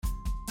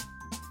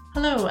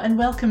Hello and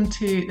welcome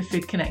to the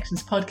Food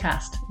Connections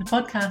podcast, the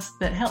podcast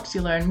that helps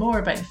you learn more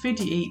about the food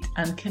you eat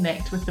and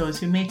connect with those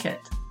who make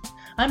it.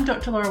 I'm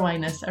Dr. Laura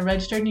Winus, a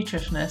registered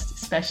nutritionist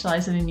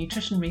specialising in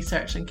nutrition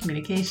research and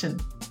communication.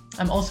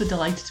 I'm also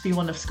delighted to be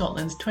one of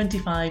Scotland's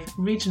 25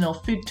 regional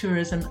food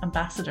tourism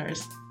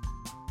ambassadors.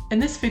 In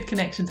this Food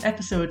Connections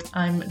episode,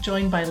 I'm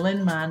joined by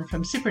Lynn Mann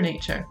from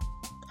Supernature.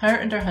 Her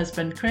and her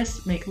husband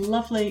Chris make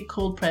lovely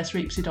cold-pressed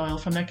rapeseed oil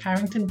from their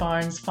Carrington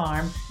Barnes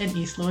farm in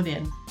East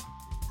Lothian.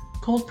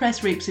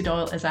 Cold-pressed rapeseed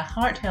oil is a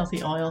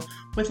heart-healthy oil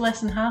with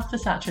less than half the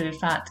saturated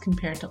fat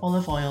compared to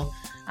olive oil,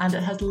 and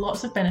it has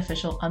lots of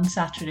beneficial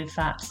unsaturated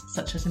fats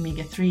such as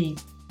omega-3.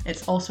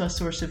 It's also a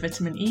source of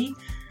vitamin E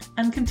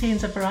and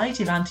contains a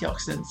variety of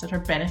antioxidants that are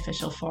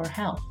beneficial for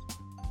health.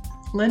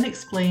 Lynn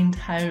explained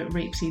how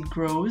rapeseed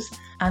grows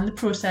and the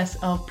process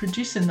of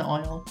producing the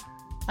oil.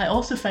 I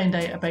also found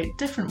out about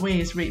different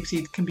ways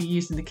rapeseed can be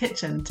used in the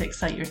kitchen to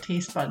excite your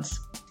taste buds,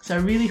 so I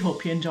really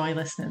hope you enjoy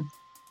listening.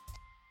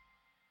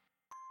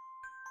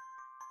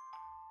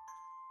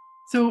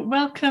 So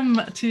welcome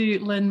to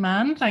Lynn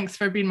Mann. Thanks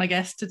for being my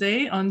guest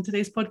today on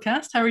today's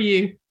podcast. How are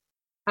you?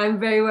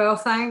 I'm very well,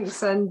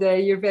 thanks, and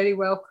you're very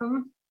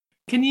welcome.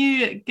 Can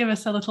you give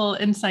us a little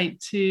insight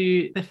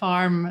to the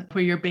farm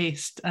where you're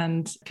based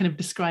and kind of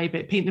describe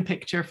it, paint the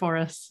picture for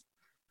us?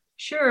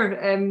 Sure.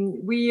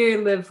 We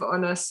live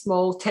on a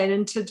small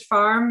tenanted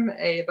farm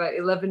about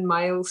 11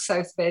 miles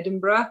south of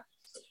Edinburgh.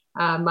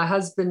 My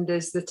husband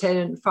is the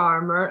tenant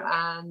farmer,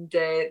 and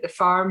the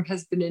farm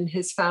has been in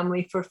his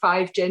family for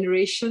 5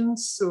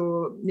 generations,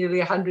 so nearly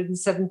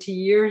 170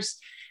 years.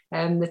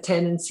 The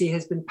tenancy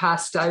has been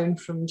passed down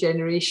from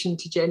generation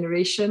to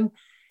generation.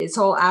 It's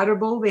all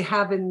arable. They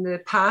have in the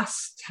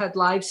past had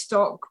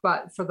livestock,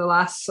 but for the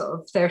last sort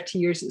of 30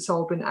 years, it's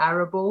all been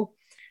arable,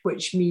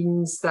 which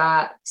means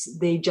that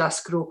they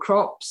just grow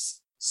crops.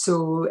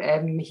 So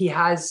he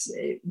has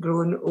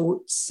grown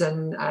oats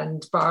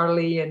and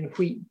barley and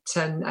wheat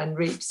and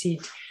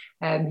rapeseed.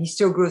 He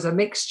still grows a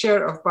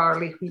mixture of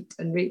barley, wheat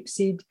and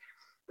rapeseed.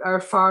 Our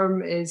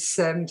farm is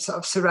sort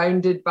of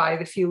surrounded by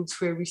the fields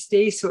where we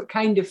stay, so it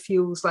kind of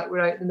feels like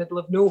we're out in the middle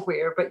of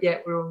nowhere, but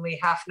yet we're only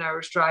half an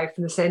hour's drive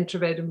from the centre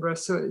of Edinburgh.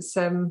 So it's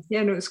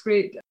it's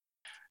great.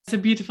 It's a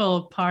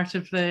beautiful part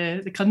of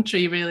the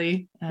country,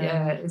 really.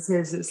 Yeah, it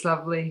is. It's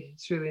lovely.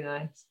 It's really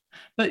nice.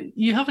 But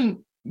you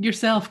haven't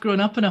yourself grown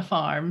up on a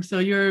farm, so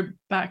your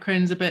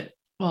background's a bit,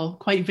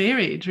 quite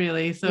varied,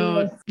 really.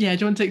 So do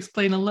you want to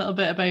explain a little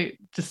bit about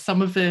just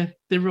some of the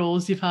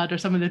roles you've had or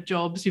some of the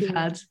jobs you've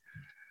had?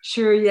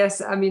 Sure,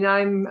 yes. I mean,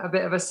 I'm a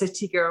bit of a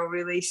city girl,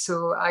 really.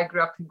 So I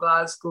grew up in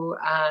Glasgow,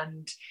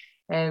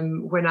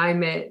 and when I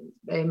met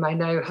my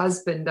now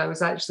husband, I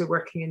was actually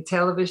working in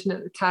television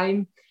at the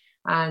time,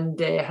 and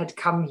had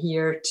come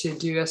here to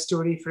do a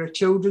story for a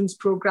children's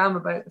programme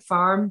about the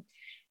farm.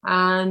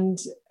 And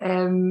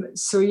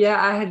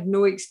I had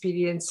no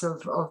experience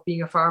of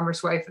being a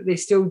farmer's wife. They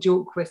still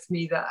joke with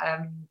me that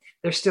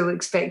they're still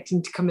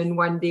expecting to come in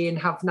one day and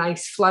have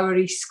nice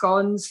floury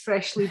scones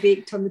freshly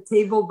baked on the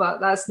table,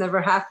 but that's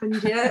never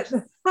happened yet.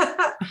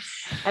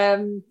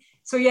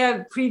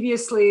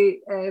 Previously,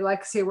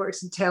 like I say, I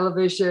worked in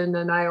television,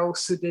 and I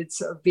also did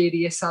sort of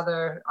various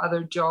other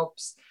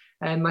jobs.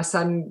 My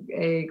son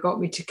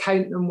got me to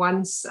count them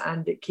once,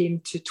 and it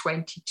came to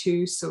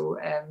 22. So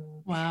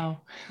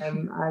wow,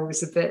 I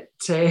was a bit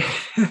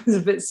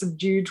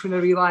subdued when I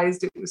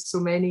realised it was so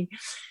many.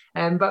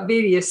 But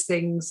various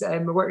things. I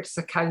worked as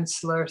a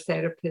counsellor,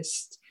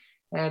 therapist,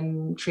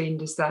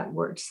 trained as that,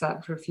 worked as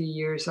that for a few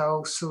years. I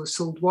also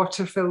sold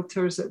water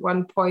filters at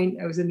one point.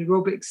 I was an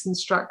aerobics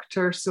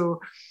instructor, so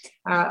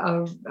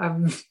a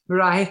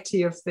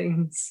variety of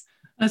things.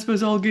 I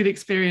suppose all good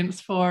experience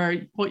for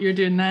what you're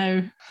doing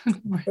now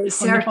on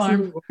the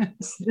farm.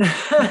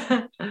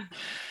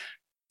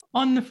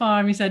 On the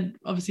farm, you said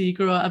obviously you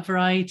grow a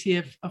variety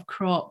of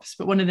crops,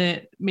 but one of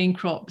the main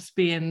crops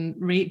being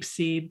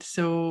rapeseed.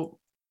 So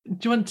do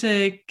you want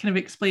to kind of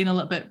explain a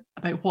little bit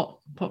about what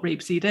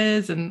rapeseed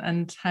is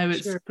and how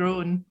it's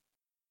grown?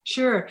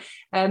 Sure.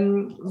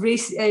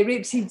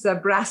 Rapeseed's a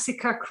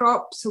brassica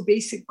crop. So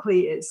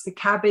basically it's the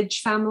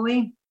cabbage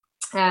family.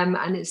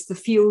 And it's the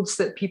fields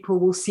that people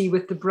will see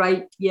with the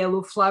bright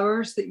yellow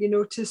flowers that you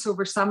notice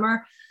over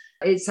summer.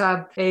 It's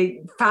a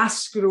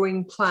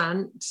fast-growing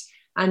plant,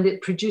 and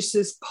it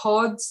produces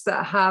pods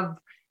that have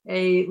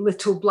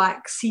little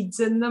black seeds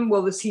in them.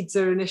 Well, the seeds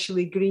are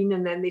initially green,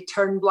 and then they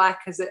turn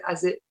black as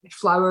it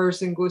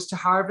flowers and goes to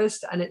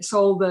harvest. And it's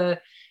all the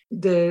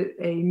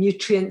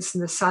nutrients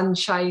and the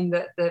sunshine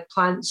that the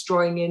plant's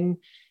drawing in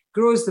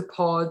grows the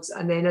pods,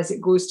 and then as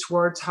it goes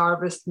towards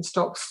harvest and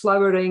stops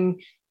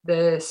flowering,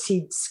 the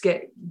seeds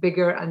get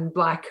bigger and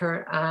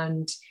blacker,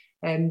 and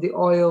the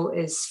oil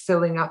is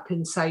filling up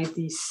inside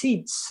these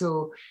seeds.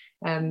 So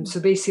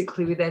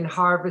basically we then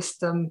harvest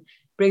them,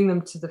 bring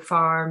them to the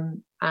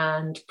farm,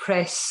 and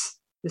press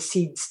the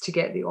seeds to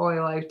get the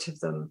oil out of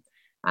them.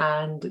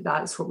 And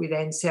that's what we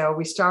then sell.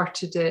 We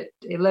started it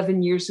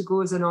 11 years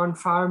ago as an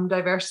on-farm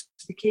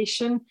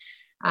diversification.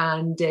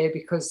 And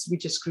because we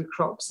just grew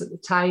crops at the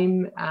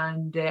time,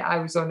 and I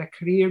was on a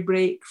career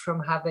break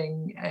from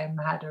having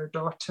had our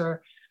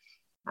daughter,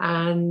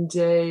 and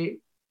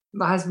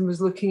my husband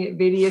was looking at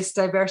various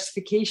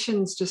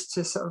diversifications just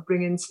to sort of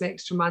bring in some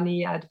extra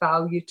money, add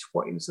value to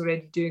what he was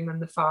already doing on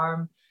the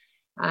farm.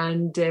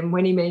 And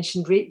when he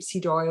mentioned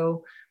rapeseed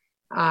oil,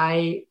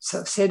 I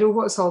sort of said, oh,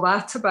 what's all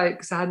that about?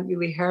 Because I hadn't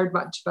really heard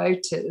much about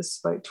it. This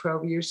was about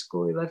 12 years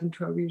ago, 11,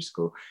 12 years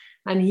ago.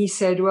 And he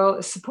said, well,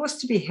 it's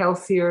supposed to be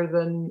healthier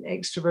than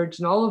extra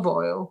virgin olive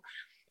oil.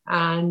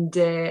 And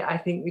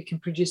I think we can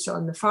produce it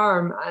on the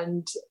farm.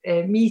 And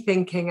me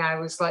thinking I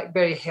was like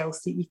very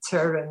healthy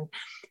eater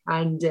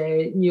and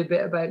knew a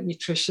bit about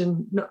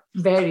nutrition, not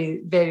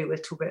very, very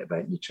little bit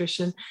about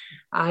nutrition.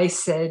 I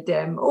said,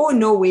 oh,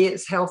 no way,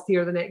 it's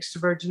healthier than extra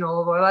virgin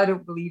olive oil. I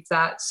don't believe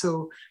that.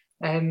 So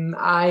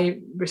I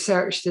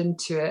researched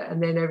into it,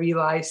 and then I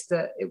realised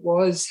that it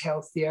was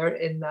healthier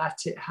in that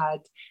it had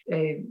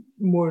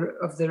more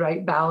of the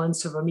right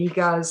balance of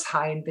omegas,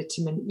 high in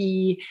vitamin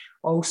E,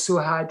 also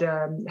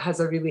has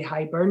a really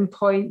high burn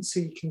point, so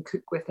you can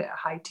cook with it at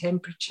high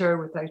temperature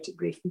without it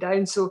breaking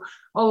down. So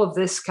all of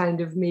this kind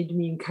of made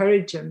me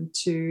encourage him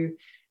to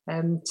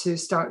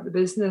start the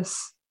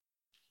business.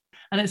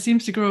 And it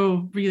seems to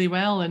grow really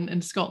well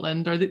in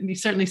Scotland, or you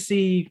certainly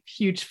see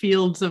huge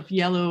fields of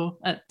yellow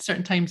at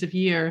certain times of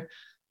year.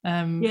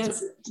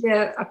 Yes,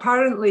 yeah.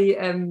 Apparently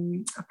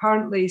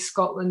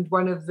Scotland,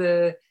 one of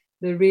the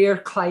rare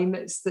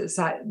climates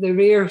the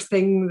rare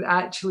thing that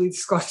actually the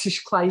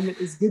Scottish climate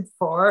is good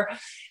for,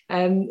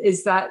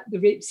 is that the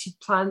rapeseed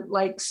plant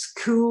likes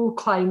cool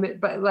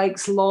climate, but it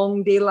likes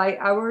long daylight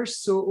hours.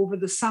 So over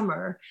the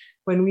summer,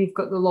 when we've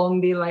got the long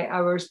daylight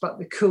hours, but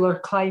the cooler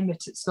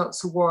climate, it's not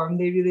so warm,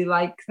 they really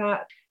like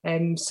that.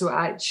 So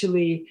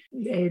actually,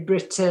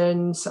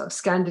 Britain, sort of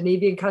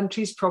Scandinavian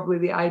countries, probably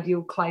the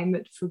ideal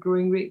climate for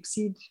growing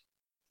rapeseed.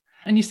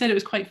 And you said it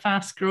was quite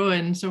fast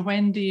growing. So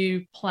when do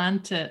you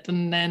plant it,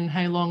 and then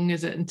how long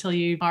is it until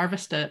you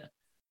harvest it?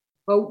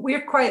 Well,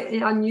 we're quite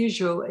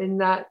unusual in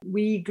that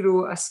we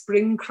grow a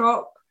spring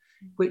crop,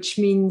 which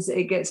means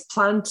it gets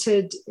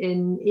planted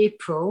in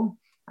April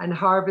and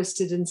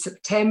harvested in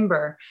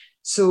September.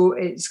 So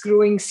its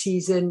growing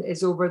season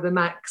is over the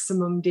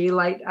maximum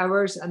daylight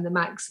hours and the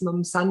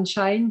maximum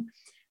sunshine.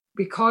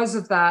 Because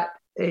of that,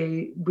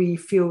 we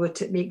feel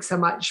that it makes a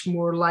much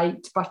more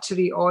light,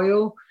 buttery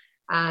oil.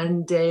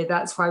 And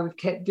that's why we've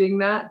kept doing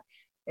that.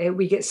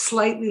 We get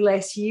slightly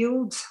less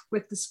yield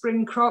with the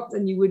spring crop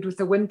than you would with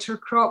a winter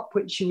crop,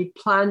 which you would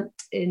plant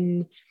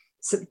in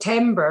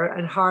September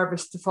and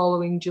harvest the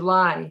following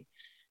July.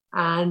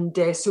 And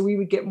so we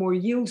would get more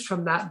yield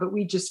from that. But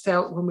we just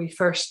felt when we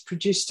first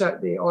produced out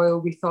the oil,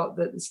 we thought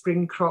that the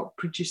spring crop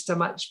produced a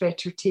much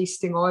better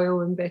tasting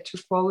oil and better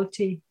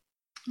quality.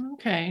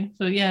 Okay.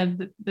 So yeah,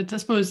 I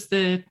suppose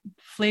the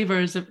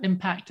flavours are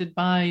impacted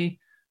by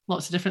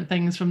lots of different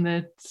things, from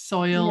the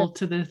soil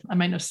to the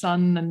amount of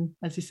sun, and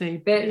as you say,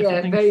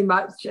 very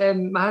much.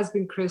 My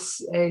husband Chris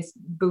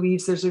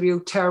believes there's a real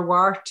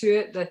terroir to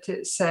it, that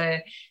it's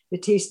the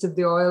taste of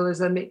the oil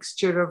is a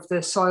mixture of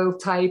the soil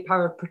type,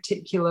 our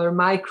particular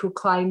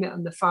microclimate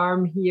on the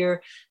farm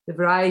here, the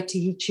variety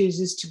he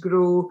chooses to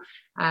grow,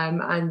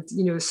 and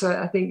so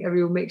I think a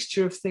real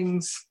mixture of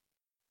things.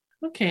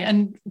 Okay,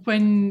 and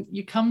when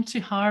you come to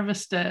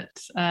harvest it,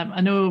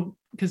 I know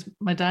because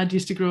my dad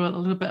used to grow a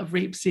little bit of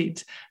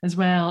rapeseed as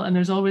well, and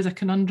there's always a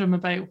conundrum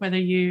about whether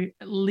you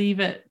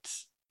leave it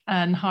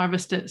and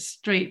harvest it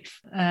straight,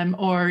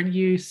 or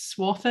you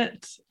swath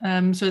it.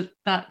 So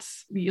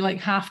that's, you like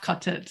half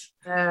cut it,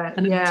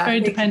 and it's very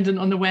dependent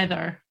on the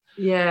weather.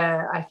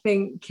 Yeah, I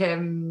think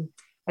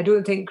I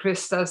don't think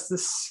Chris does the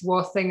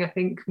swathing. I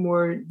think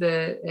more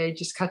the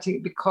just cutting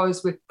it,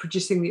 because with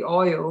producing the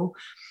oil,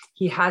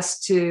 he has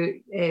to,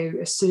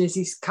 as soon as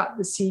he's cut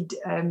the seed,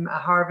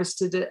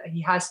 harvested it, he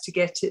has to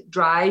get it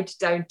dried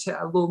down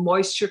to a low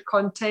moisture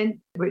content,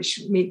 which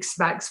makes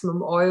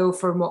maximum oil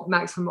for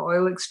maximum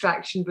oil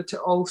extraction, but it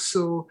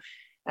also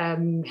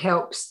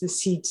helps the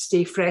seed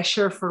stay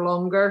fresher for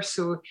longer.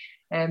 So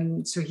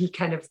he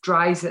kind of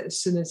dries it as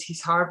soon as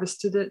he's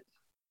harvested it.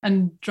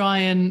 And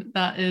drying,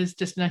 that is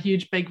just in a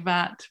huge big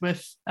vat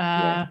with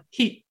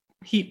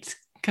heat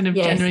kind of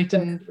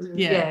generating.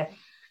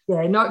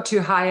 Yeah, not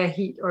too high a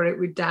heat or it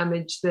would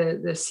damage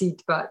the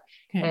seed. But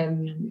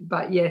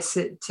yes,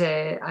 it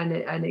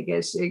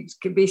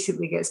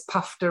basically gets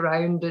puffed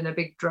around in a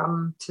big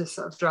drum to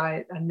sort of dry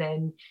it, and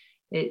then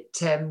it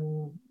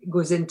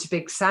goes into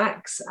big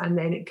sacks, and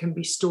then it can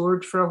be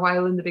stored for a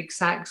while in the big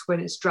sacks.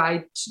 When it's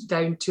dried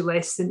down to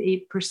less than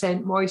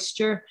 8%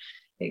 moisture,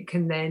 it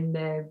can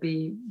then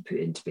be put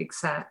into big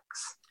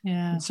sacks.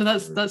 Yeah, so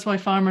that's why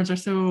farmers are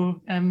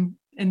so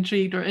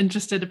intrigued or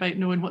interested about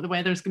knowing what the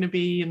weather is going to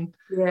be and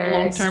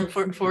long-term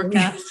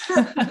forecast.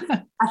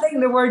 I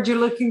think the word you're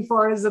looking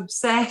for is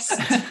obsessed.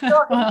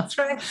 Not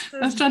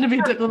interested. I was trying to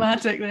be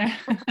diplomatic there.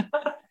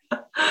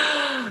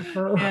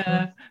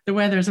 Yeah, the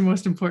weather is the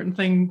most important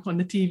thing on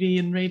the TV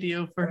and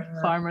radio for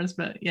farmers,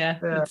 but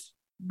it's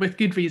with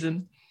good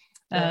reason.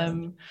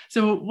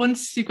 So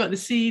once you've got the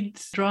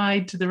seeds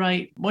dried to the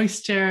right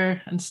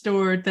moisture and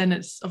stored, then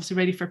it's obviously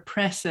ready for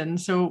pressing.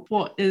 So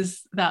what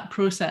is that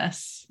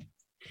process?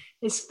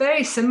 It's a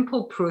very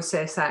simple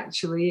process,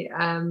 actually.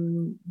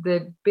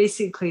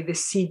 Basically the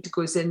seed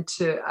goes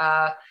into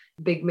a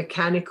big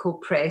mechanical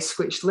press,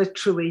 which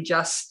literally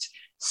just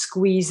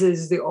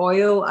squeezes the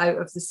oil out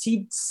of the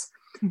seeds.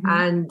 Mm-hmm.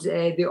 And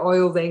the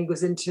oil then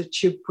goes into a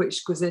tube,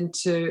 which goes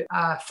into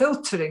a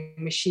filtering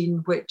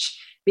machine, which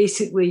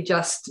basically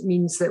just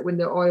means that when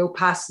the oil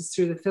passes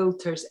through the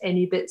filters,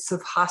 any bits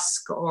of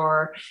husk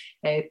or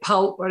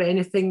pulp or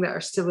anything that are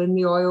still in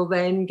the oil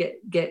then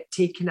get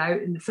taken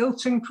out in the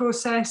filtering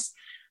process.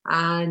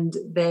 And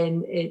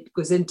then it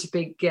goes into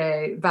big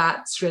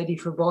vats ready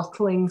for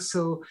bottling.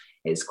 So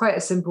it's quite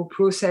a simple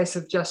process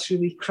of just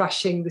really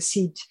crushing the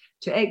seed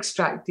to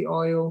extract the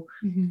oil,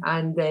 mm-hmm.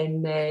 and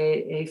then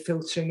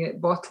filtering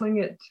it, bottling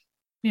it.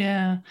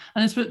 Yeah,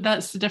 and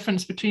that's the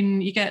difference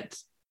between, you get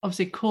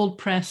obviously cold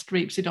pressed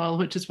rapeseed oil,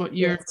 which is what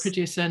you're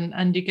producing,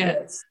 and you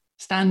get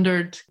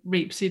standard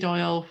rapeseed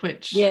oil,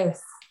 which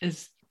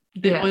is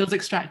the oil's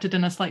extracted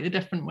in a slightly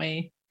different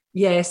way.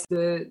 Yes,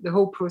 the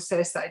whole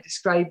process that I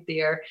described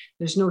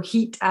there's no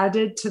heat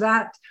added to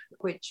that,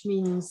 which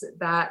means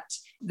that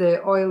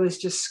the oil is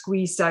just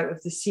squeezed out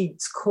of the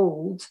seeds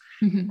cold,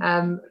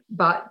 mm-hmm.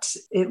 But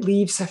it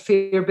leaves a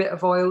fair bit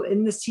of oil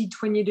in the seed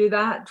when you do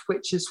that,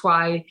 which is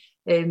why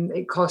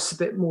it costs a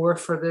bit more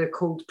for the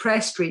cold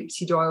pressed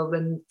rapeseed oil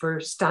than for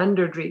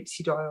standard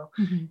rapeseed oil.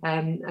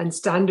 Mm-hmm. And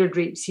standard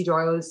rapeseed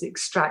oil is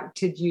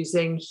extracted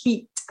using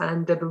heat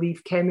and I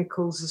believe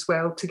chemicals as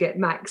well to get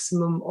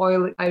maximum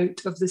oil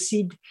out of the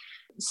seed.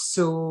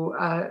 So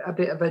a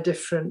bit of a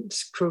different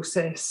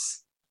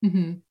process.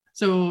 Mm-hmm.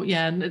 So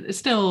yeah, it's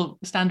still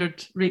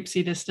standard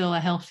rapeseed is still a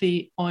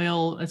healthy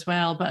oil as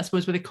well. But I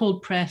suppose with a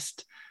cold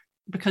pressed,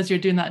 because you're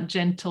doing that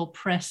gentle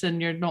pressing,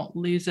 you're not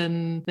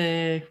losing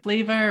the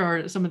flavour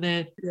or some of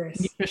the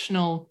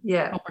nutritional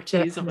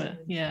properties of it.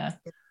 Yeah,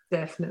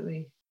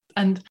 definitely.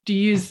 And do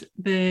you use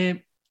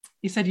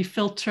you said you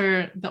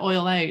filter the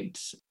oil out.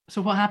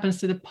 So what happens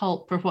to the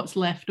pulp or what's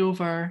left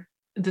over?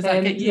 Does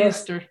that get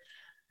used or?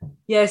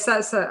 Yes,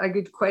 that's a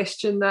good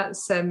question.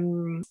 That's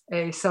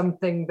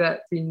something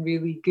that's been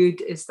really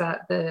good, is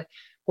that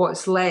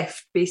what's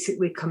left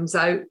basically comes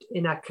out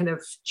in a kind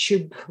of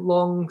tube,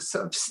 long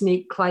sort of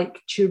snake-like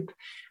tube,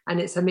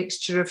 and it's a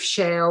mixture of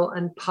shell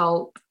and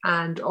pulp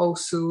and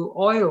also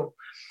oil.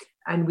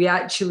 And we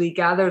actually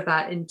gather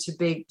that into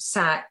big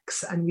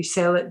sacks and we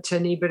sell it to a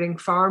neighbouring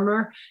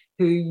farmer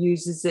who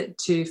uses it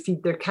to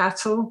feed their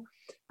cattle.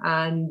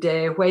 And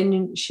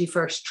when she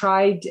first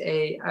tried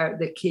the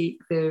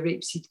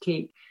rapeseed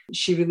cake,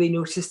 she really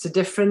noticed a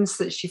difference,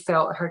 that she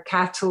felt her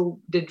cattle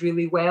did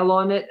really well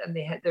on it, and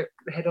they had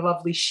a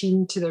lovely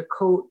sheen to their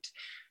coat.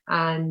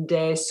 And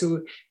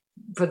so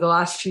for the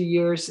last few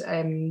years,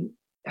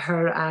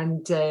 her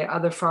and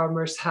other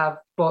farmers have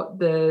bought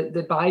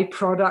the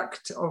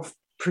byproduct of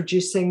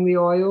producing the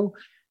oil,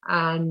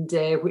 and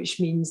which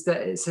means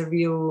that it's a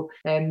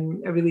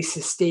really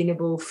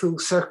sustainable full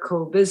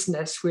circle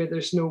business where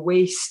there's no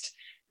waste,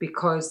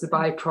 because the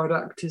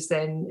byproduct is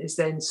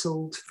then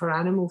sold for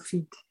animal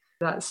feed.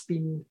 That's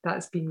been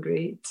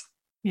great.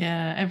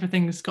 Yeah,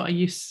 everything's got a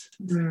use.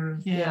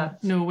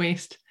 No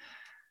waste.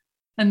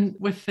 And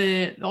with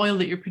the oil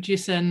that you're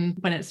producing,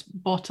 when it's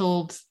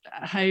bottled,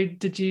 how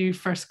did you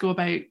first go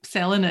about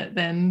selling it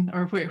then,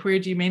 or where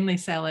do you mainly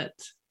sell it?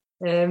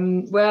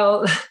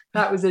 Well,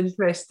 that was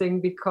interesting,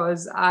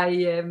 because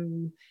a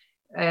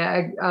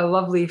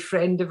lovely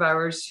friend of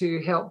ours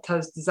who helped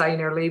us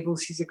design our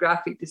labels, he's a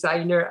graphic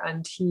designer,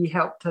 and he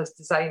helped us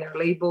design our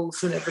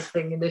labels and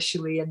everything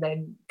initially, and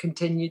then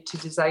continued to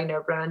design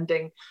our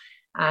branding.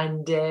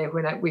 And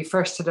when we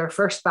first had our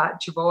first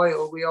batch of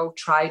oil, we all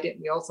tried it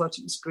and we all thought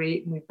it was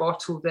great, and we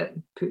bottled it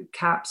and put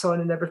caps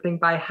on and everything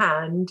by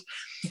hand.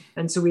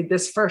 And so we had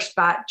this first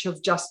batch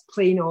of just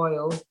plain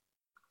oil,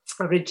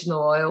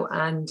 original oil,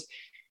 and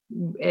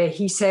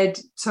he said,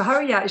 "So how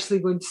are you actually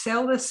going to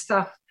sell this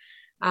stuff?"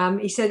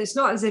 He said, "It's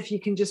not as if you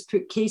can just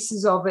put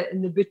cases of it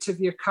in the boot of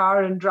your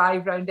car and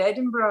drive around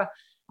Edinburgh."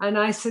 And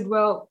I said,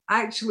 "Well,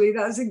 actually,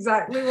 that's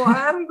exactly what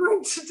I'm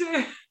going to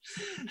do."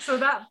 So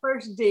that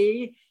first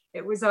day,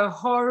 it was a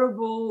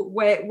horrible,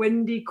 wet,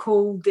 windy,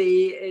 cold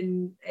day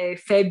in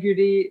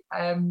February,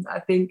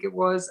 I think it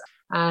was.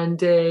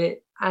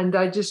 And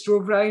I just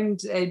drove around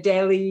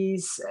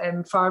delis,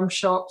 farm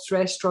shops,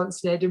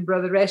 restaurants in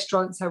Edinburgh. The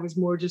restaurants, I was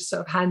more just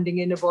sort of handing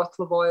in a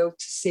bottle of oil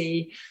to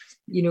say,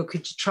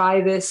 could you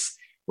try this?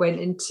 Went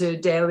into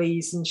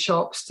delis and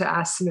shops to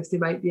ask them if they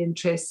might be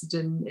interested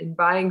in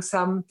buying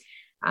some.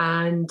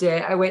 And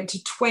I went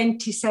to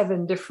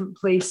 27 different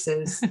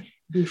places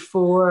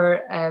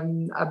before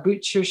a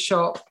butcher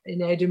shop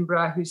in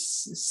Edinburgh,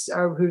 who's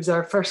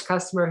our first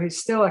customer, who's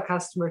still a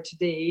customer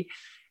today.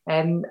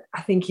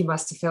 I think he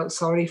must have felt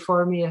sorry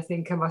for me. I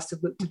think I must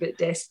have looked a bit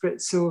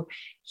desperate. So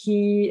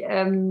he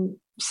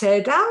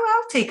said,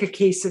 I'll take a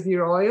case of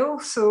your oil.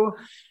 So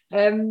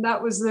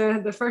that was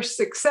the first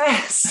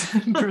success.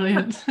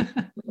 Brilliant.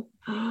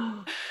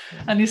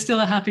 And he's still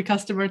a happy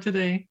customer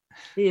today.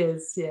 He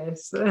is,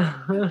 yes.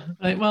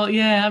 Right. Well,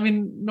 yeah, I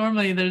mean,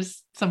 normally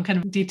there's some kind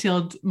of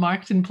detailed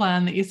marketing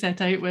plan that you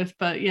set out with,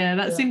 but yeah,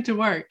 that seemed to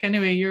work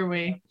anyway, your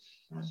way.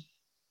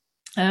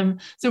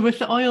 So with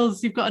the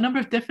oils, you've got a number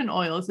of different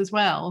oils as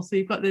well. So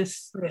you've got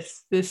this,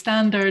 the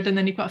standard, and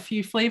then you've got a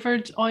few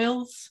flavored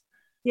oils.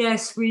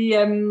 Yes, we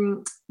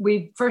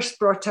first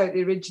brought out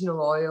the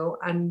original oil,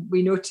 and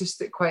we noticed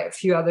that quite a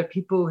few other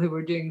people who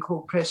were doing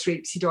cold pressed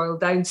rapeseed oil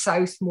down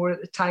south more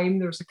at the time.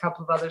 There was a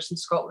couple of others in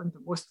Scotland,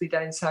 but mostly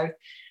down south,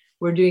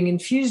 were doing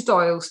infused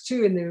oils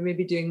too, and they were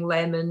maybe doing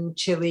lemon,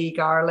 chili,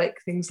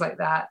 garlic, things like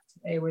that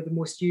were the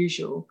most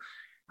usual.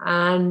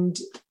 And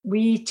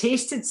we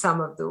tasted some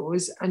of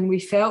those, and we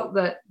felt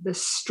that the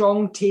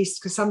strong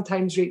taste, because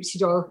sometimes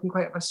rapeseed oil can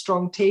quite have a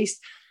strong taste,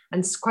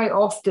 and quite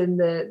often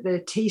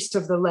the taste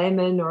of the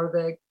lemon or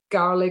the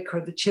garlic or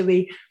the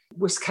chili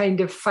was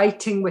kind of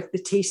fighting with the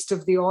taste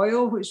of the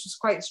oil, which was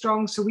quite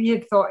strong. So we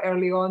had thought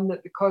early on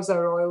that because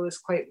our oil is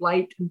quite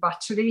light and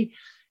buttery,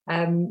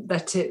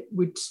 that it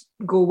would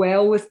go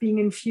well with being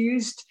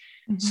infused.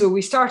 Mm-hmm. So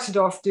we started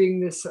off doing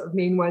the sort of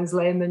main ones,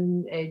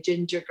 lemon,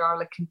 ginger,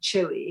 garlic, and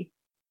chili.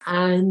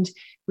 And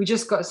we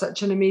just got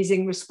such an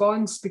amazing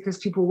response because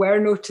people were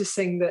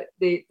noticing that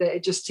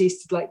it just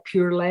tasted like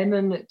pure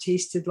lemon, it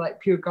tasted like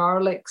pure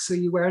garlic, so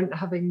you weren't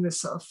having this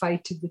sort of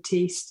fight of the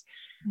taste.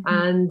 Mm-hmm.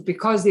 And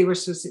because they were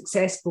so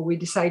successful, we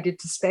decided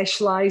to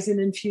specialize in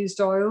infused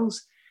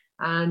oils,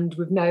 and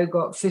we've now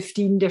got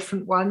 15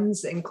 different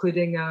ones,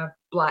 including a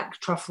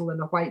black truffle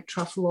and a white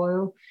truffle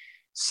oil.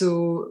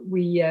 So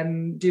we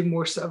do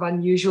more sort of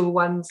unusual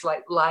ones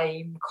like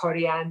lime,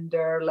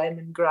 coriander,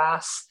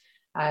 lemongrass,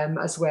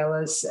 as well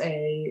as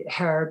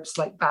herbs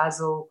like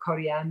basil,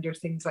 coriander,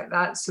 things like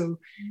that. So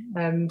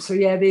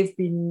yeah, they've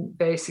been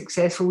very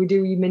successful. We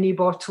do mini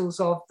bottles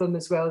of them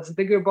as well as the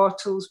bigger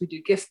bottles. We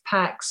do gift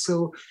packs.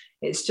 So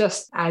it's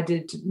just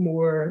added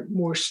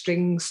more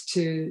strings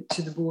to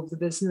the bow of the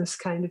business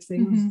kind of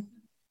thing. Mm-hmm.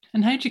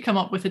 And how do you come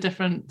up with the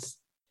different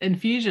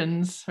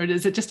infusions, or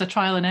is it just a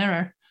trial and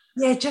error?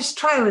 Yeah, just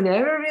trial and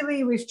error,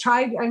 really. We've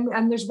tried,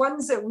 and there's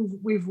ones that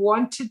we've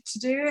wanted to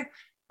do,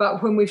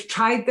 but when we've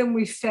tried them,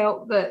 we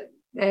felt that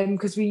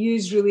because we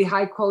use really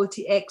high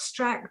quality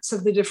extracts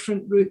of the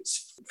different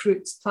roots,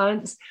 fruits,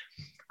 plants,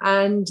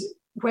 and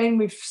when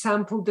we've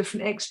sampled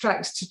different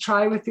extracts to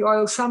try with the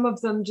oil, some of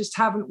them just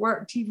haven't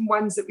worked, even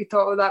ones that we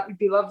thought, oh, that would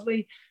be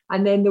lovely.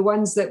 And then the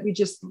ones that we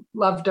just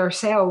loved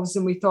ourselves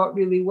and we thought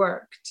really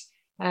worked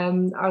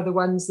are the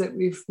ones that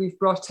we've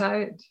brought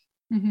out.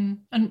 Mm-hmm.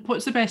 And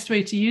what's the best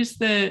way to use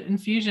the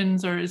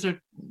infusions, or is there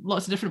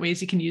lots of different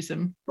ways you can use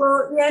them?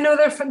 Well, yeah, no,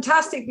 they're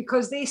fantastic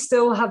because they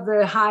still have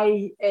the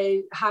high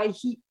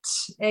heat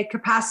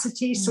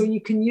capacity. So you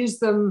can use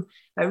them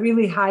at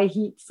really high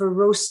heat for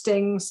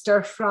roasting,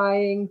 stir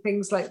frying,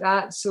 things like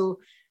that. So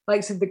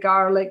likes of the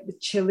garlic, the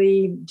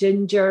chili,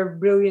 ginger,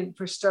 brilliant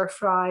for stir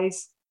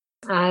fries.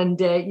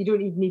 And you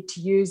don't even need to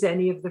use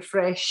any of the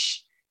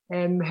fresh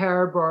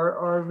herb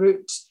or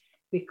root,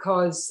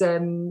 because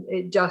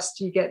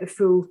you get the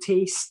full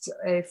taste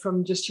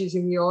from just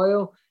using the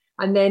oil.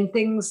 And then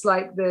things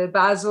like the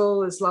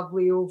basil is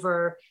lovely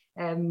over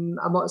a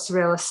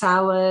mozzarella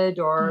salad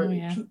or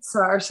pizza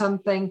or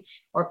something,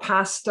 or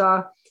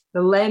pasta.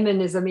 The lemon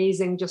is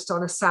amazing just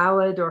on a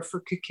salad or for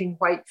cooking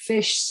white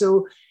fish.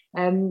 So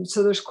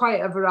there's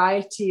quite a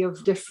variety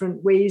of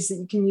different ways that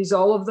you can use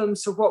all of them.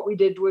 So what we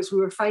did was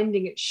we were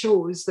finding at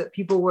shows that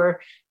people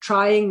were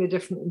trying the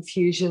different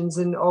infusions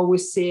and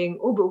always saying,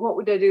 oh, but what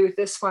would I do with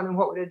this one and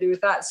what would I do with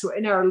that? So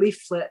in our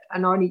leaflet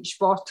and on each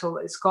bottle,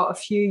 it's got a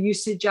few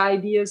usage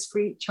ideas for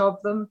each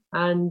of them.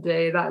 And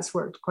that's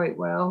worked quite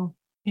well.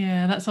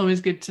 Yeah, that's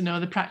always good to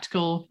know. The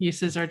practical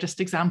uses are just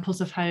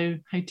examples of how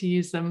to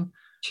use them.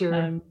 Sure.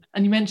 And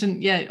you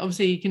mentioned,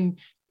 obviously you can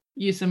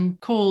use them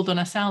cold on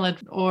a salad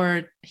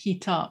or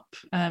heat up,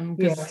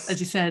 because as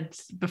you said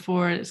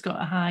before, it's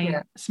got a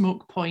high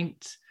smoke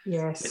point,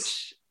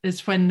 which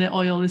is when the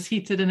oil is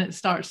heated and it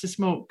starts to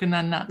smoke, and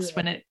then that's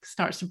when it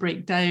starts to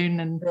break down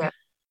and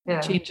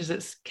changes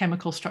its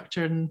chemical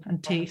structure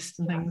and taste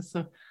and things.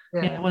 So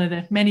one of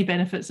the many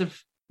benefits of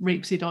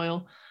rapeseed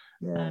oil.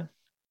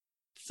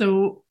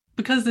 So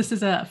because this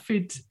is a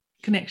Food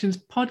Connections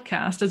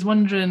podcast, I was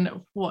wondering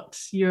what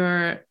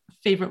your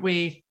favourite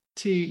way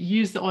to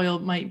use the oil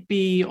might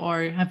be,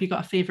 or have you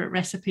got a favourite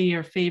recipe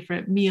or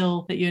favourite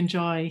meal that you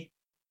enjoy?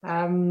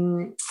 I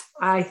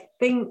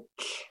think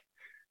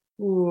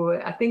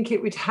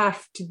it would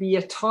have to be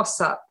a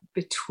toss-up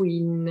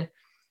between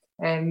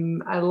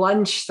a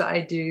lunch that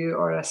I do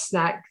or a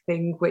snack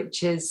thing,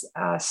 which is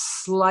a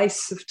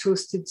slice of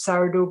toasted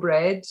sourdough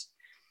bread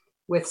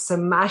with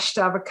some mashed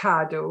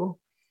avocado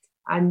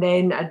and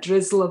then a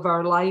drizzle of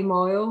our lime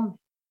oil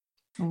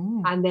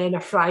and then a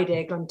fried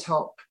egg on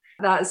top.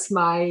 That's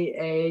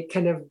my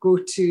kind of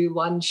go-to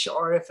lunch,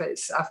 or if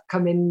I've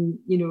come in,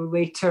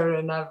 later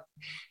and I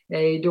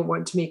don't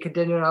want to make a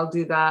dinner, I'll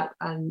do that.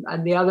 And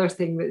the other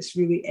thing that's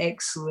really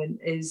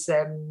excellent is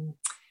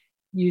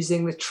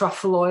using the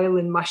truffle oil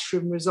in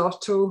mushroom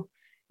risotto.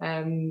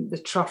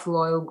 The truffle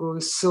oil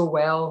goes so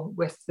well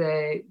with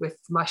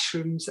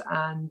mushrooms,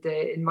 and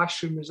in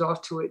mushroom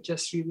risotto, it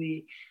just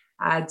really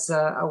adds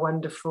a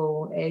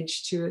wonderful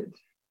edge to it.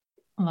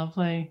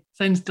 Lovely.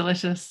 Sounds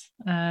delicious.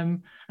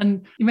 And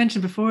you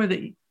mentioned before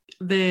that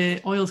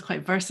the oil is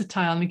quite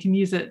versatile and we can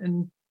use it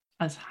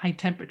as high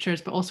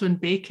temperatures, but also in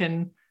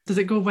bacon. Does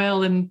it go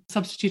well in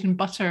substituting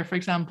butter, for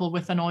example,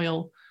 with an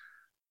oil?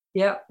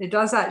 Yeah, it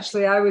does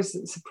actually. I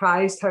was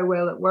surprised how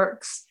well it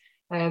works.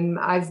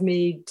 I've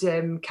made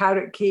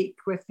carrot cake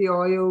with the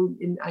oil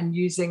and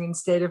using,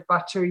 instead of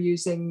butter,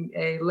 using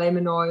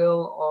lemon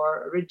oil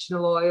or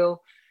original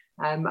oil.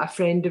 A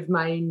friend of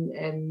mine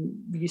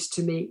used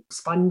to make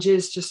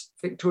sponges, just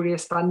Victoria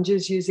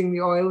sponges, using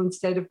the oil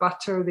instead of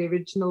butter, the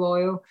original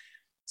oil.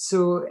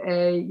 So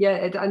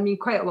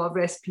quite a lot of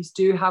recipes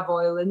do have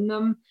oil in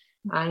them.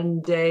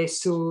 And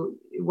so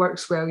it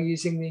works well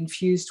using the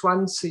infused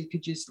ones. So you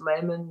could use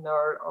lemon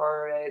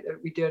or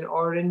we do an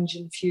orange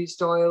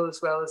infused oil as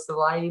well as the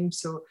lime.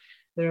 So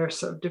there are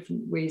sort of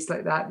different ways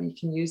like that you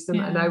can use them.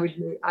 Yeah.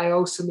 And I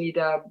also made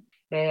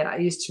I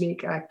used to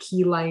make a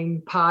key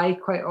lime pie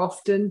quite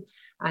often,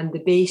 and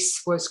the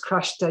base was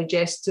crushed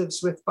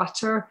digestives with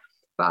butter.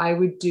 But I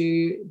would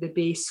do the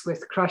base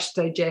with crushed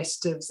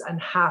digestives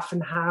and half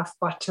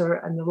butter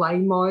and the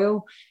lime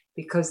oil,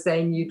 because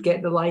then you'd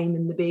get the lime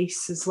in the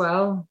base as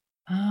well.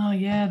 Oh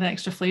yeah, the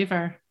extra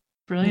flavour.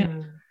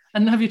 Brilliant.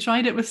 And have you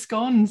tried it with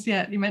scones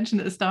yet? You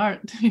mentioned at the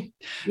start.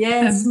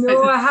 Yes,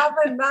 no, I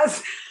haven't.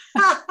 That's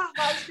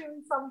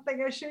really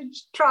something I should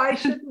try,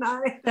 shouldn't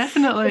I?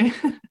 Definitely.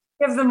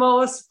 Give them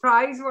all a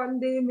surprise one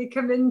day and they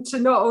come into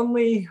not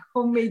only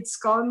homemade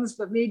scones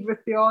but made with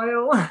the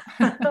oil.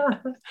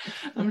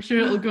 I'm sure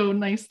it'll go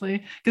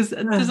nicely, because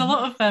there's a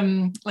lot of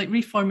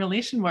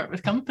reformulation work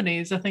with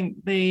companies. I think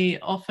they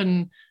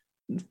often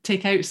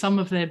take out some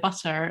of the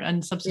butter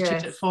and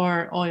substitute it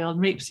for oil.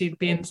 And rapeseed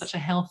being such a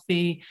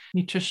healthy,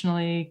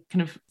 nutritionally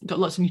kind of got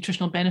lots of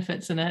nutritional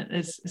benefits in it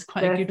is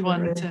quite a good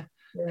one to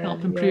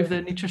help improve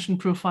the nutrition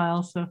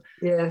profile. So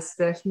yes,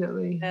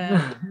 definitely.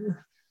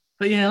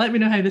 But yeah, let me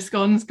know how the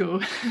scones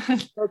go.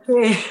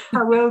 Okay,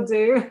 I will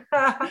do.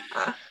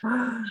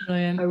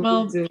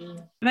 Brilliant.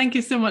 Thank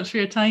you so much for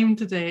your time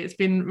today. It's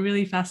been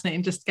really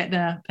fascinating just getting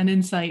an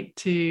insight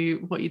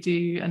to what you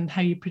do and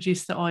how you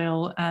produce the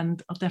oil.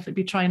 And I'll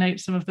definitely be trying out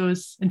some of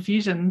those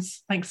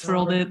infusions. Thanks for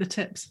all the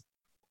tips.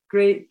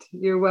 Great.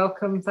 You're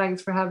welcome.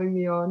 Thanks for having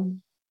me on.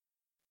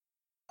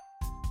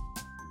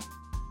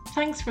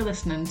 Thanks for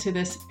listening to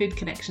this Food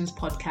Connections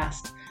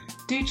podcast.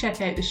 Do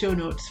check out the show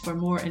notes for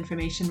more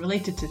information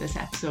related to this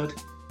episode.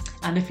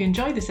 And if you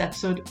enjoyed this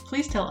episode,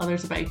 please tell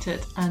others about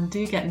it, and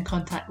do get in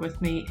contact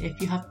with me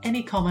if you have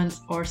any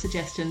comments or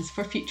suggestions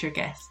for future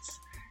guests.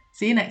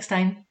 See you next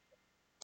time.